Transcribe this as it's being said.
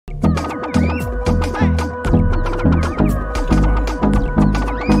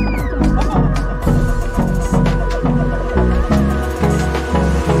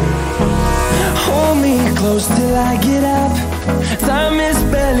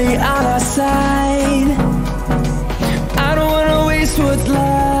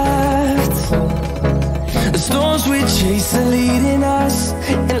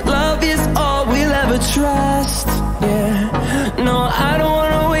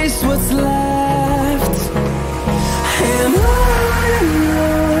waste what's left. And on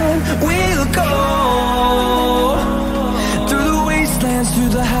we'll go, through the wastelands, through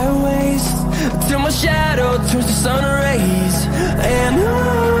the highways, till my shadow turns to sun rays. And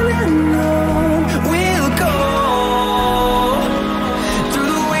on we'll go, through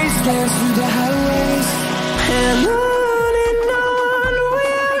the wastelands, through the highways, and on.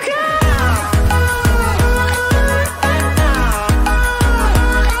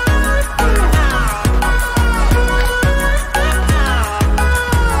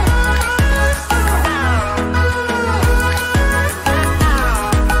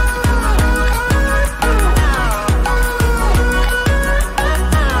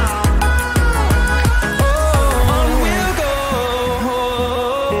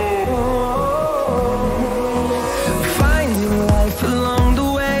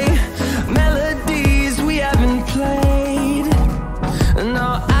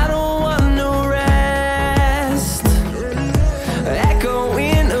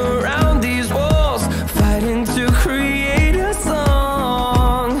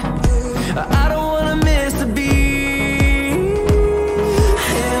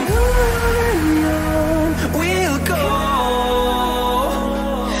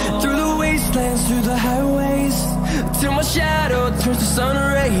 Through the highways, till my shadow turns to sun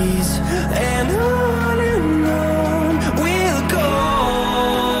rays. And on we'll go,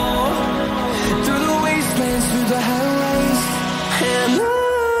 through the wastelands, through the highways, and on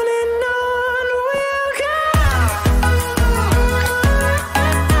we'll go.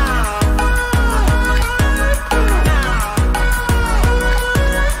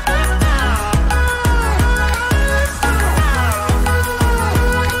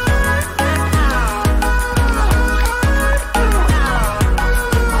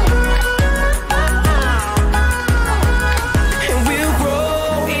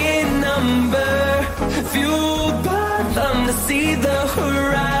 See the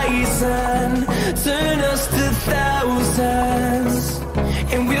horizon turn us to thousands,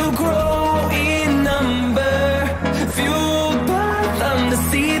 and we'll grow in number, fueled by them. To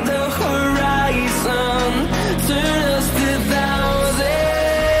see the horizon turn us to thousands,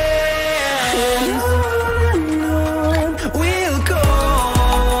 and on we'll go,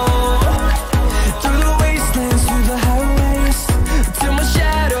 through the wastelands, through the highways, till my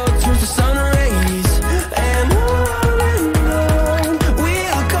shadow turns to sun rays. And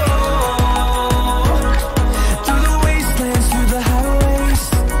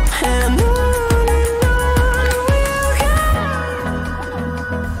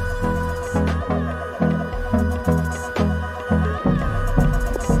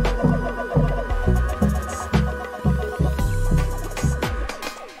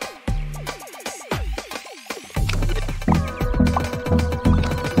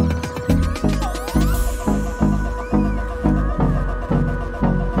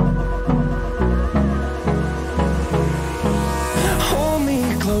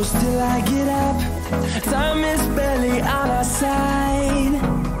till I get up, time is barely on our side.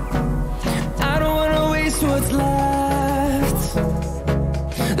 I don't wanna waste what's left.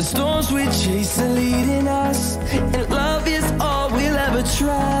 The storms we chase are leading us, and love is all we'll ever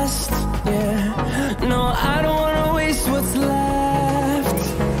trust. Yeah, no, I don't wanna waste what's left.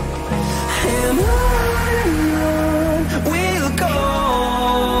 And on we'll go,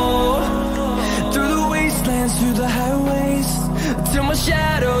 through the wastelands, through the highways, till my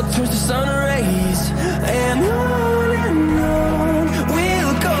shadow turns to sun rays. And on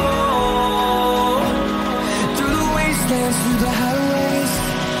we'll go, through the wastelands, through the highways,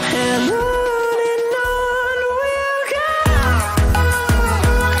 and on we'll go.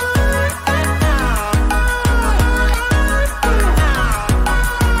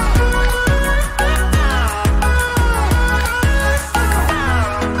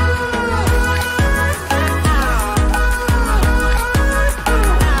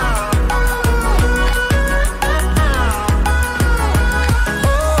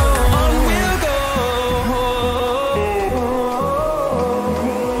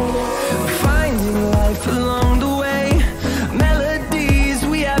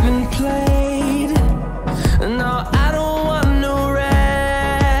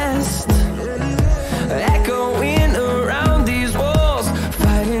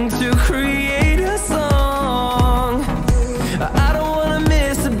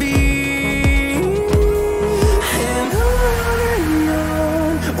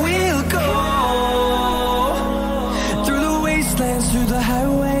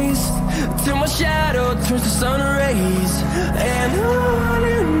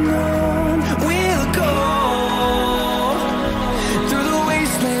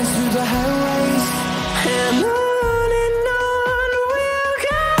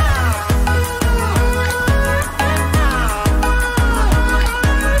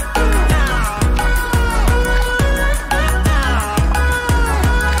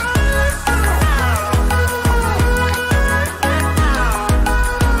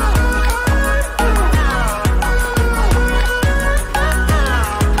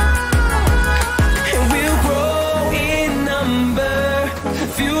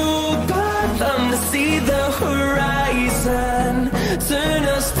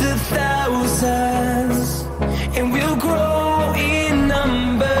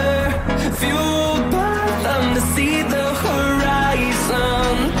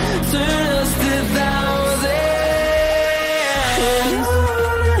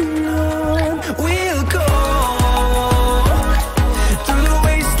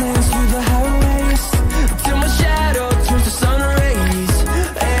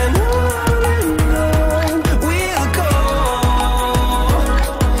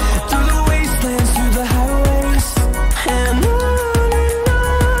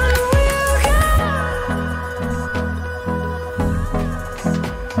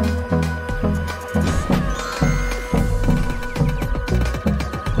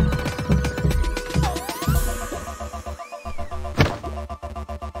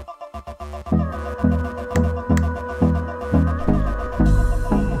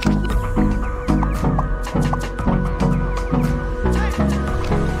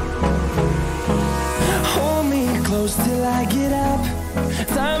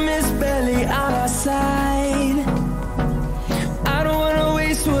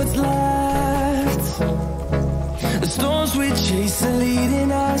 storms we chase are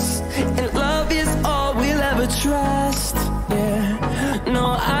leading us, and love is all we'll ever trust. Yeah, no,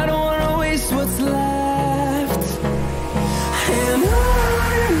 I don't wanna waste what's left. And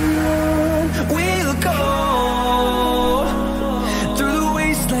on we'll go, through the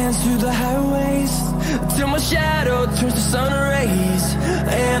wastelands, through the highways, till my shadow turns to sun rays.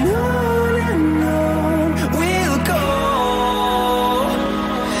 And on we'll go,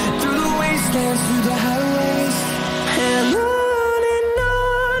 through the wastelands, through the highways, and on we'll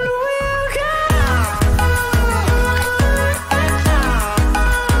go.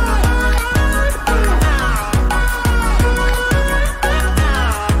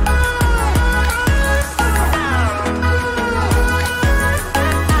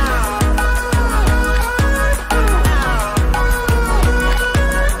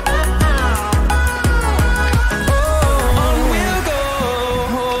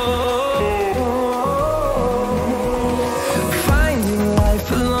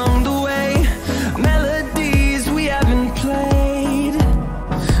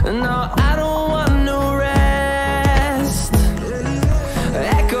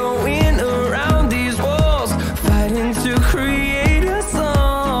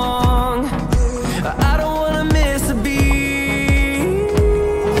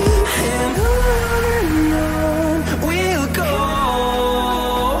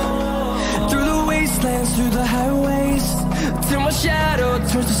 Through the highways, till my shadow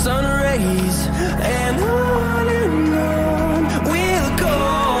turns to sun rays. And on we'll go,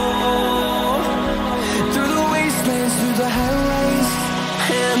 through the wastelands, through the highways,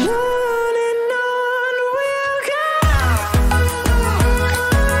 and on we'll go.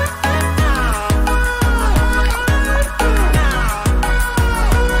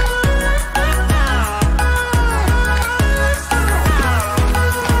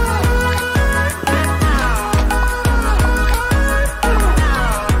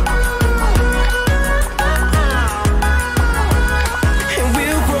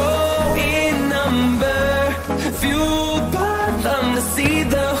 Fueled by them to see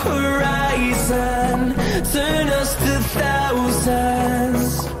the horizon, turn us to thousands.